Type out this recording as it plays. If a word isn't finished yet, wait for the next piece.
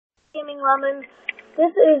TheGamingLemon.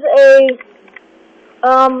 This is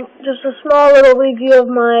just a small little review of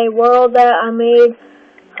my world that I made.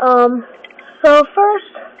 So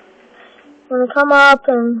first, I'm going to come up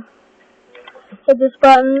and hit this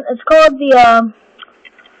button. It's called the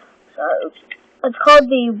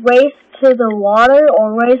race to the water,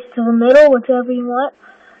 or race to the middle, whichever you want.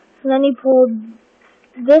 And then you pull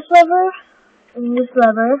this lever, and this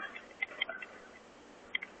lever.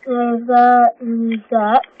 There's that, and there's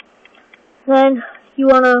that. Then you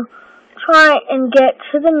want to try and get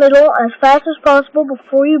to the middle as fast as possible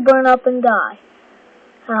before you burn up and die.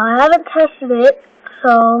 Now, I haven't tested it,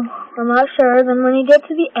 so I'm not sure. Then when you get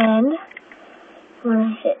to the end, you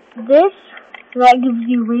want to hit this, and that gives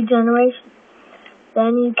you regeneration.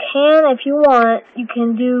 Then you can, if you want, you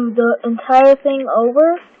can do the entire thing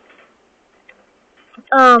over,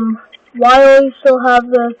 while you still have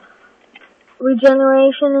the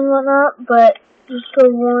regeneration and whatnot, but just a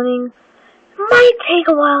warning, it might take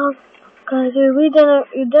a while, because your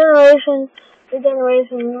regeneration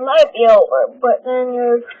might be over, but then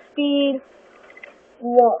your speed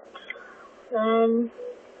won't. And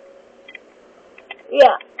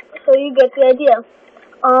yeah, so you get the idea.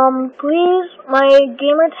 Please, my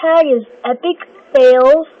gamer tag is Epic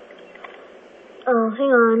Fails. Oh,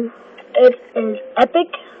 hang on. It is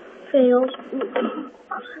Epic Fails.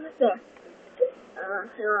 I'll send it there.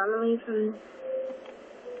 Hang on, let me find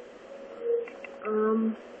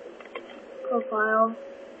profile.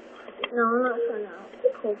 No, I'm not signing out.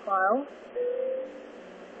 Profile.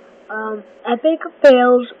 Epic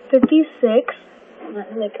Fails 56. Let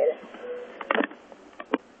me get it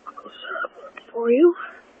for you.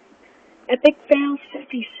 Epic Fails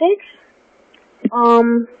 56.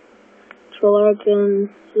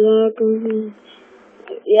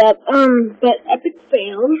 Yep. But Epic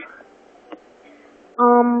Fails.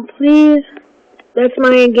 Please, that's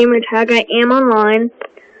my gamer tag. I am online.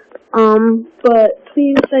 But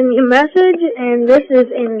please send me a message, and this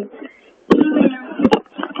is an email,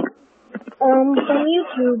 from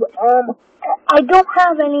YouTube. I don't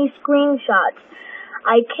have any screenshots.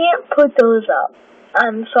 I can't put those up.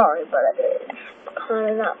 I'm sorry, but it's kind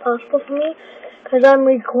of not possible for me, because I'm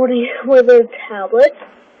recording with a tablet.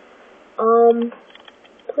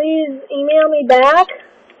 Please email me back,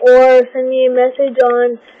 or send me a message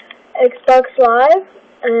on Xbox Live,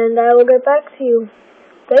 and I will get back to you.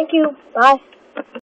 Thank you. Bye.